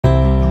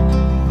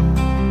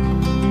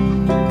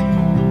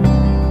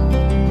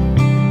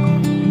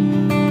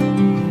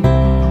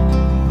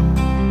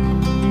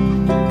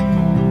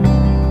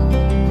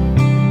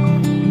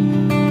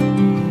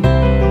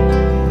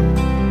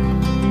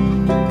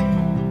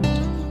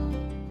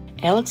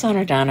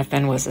Alexander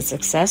Doniphan was a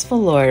successful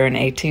lawyer in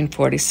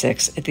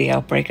 1846 at the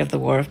outbreak of the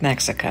War of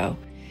Mexico.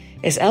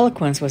 His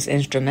eloquence was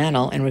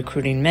instrumental in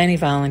recruiting many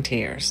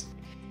volunteers.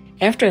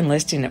 After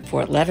enlisting at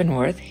Fort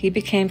Leavenworth, he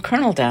became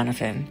Colonel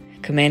Doniphan,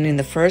 commanding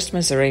the 1st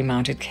Missouri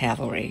Mounted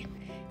Cavalry.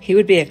 He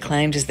would be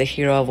acclaimed as the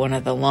hero of one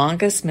of the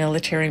longest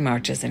military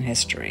marches in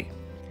history.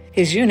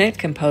 His unit,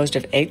 composed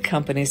of 8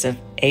 companies of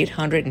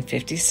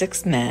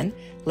 856 men,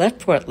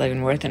 left Fort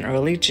Leavenworth in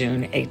early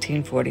June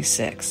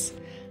 1846.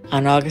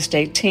 On August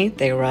 18th,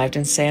 they arrived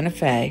in Santa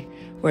Fe,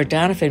 where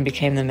Doniphan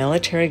became the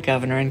military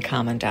governor and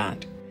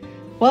commandant.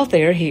 While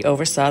there, he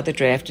oversaw the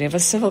drafting of a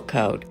civil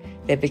code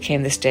that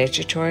became the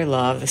statutory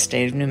law of the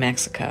state of New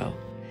Mexico.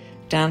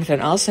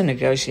 Doniphan also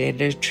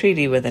negotiated a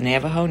treaty with the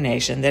Navajo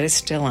Nation that is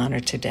still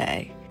honored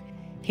today.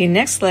 He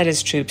next led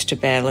his troops to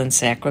battle in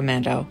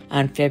Sacramento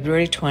on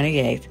February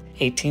 28,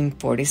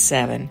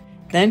 1847,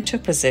 then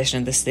took possession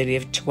of the city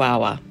of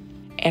Chihuahua.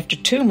 After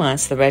 2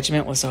 months, the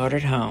regiment was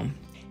ordered home.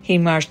 He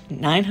marched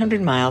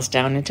 900 miles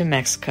down into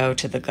Mexico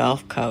to the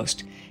Gulf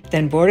Coast,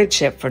 then boarded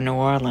ship for New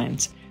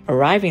Orleans,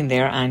 arriving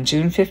there on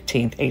June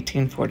 15,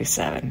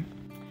 1847.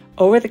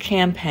 Over the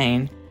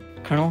campaign,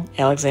 Colonel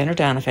Alexander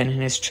Doniphan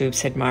and his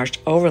troops had marched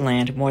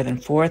overland more than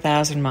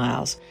 4,000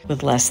 miles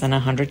with less than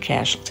 100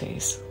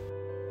 casualties.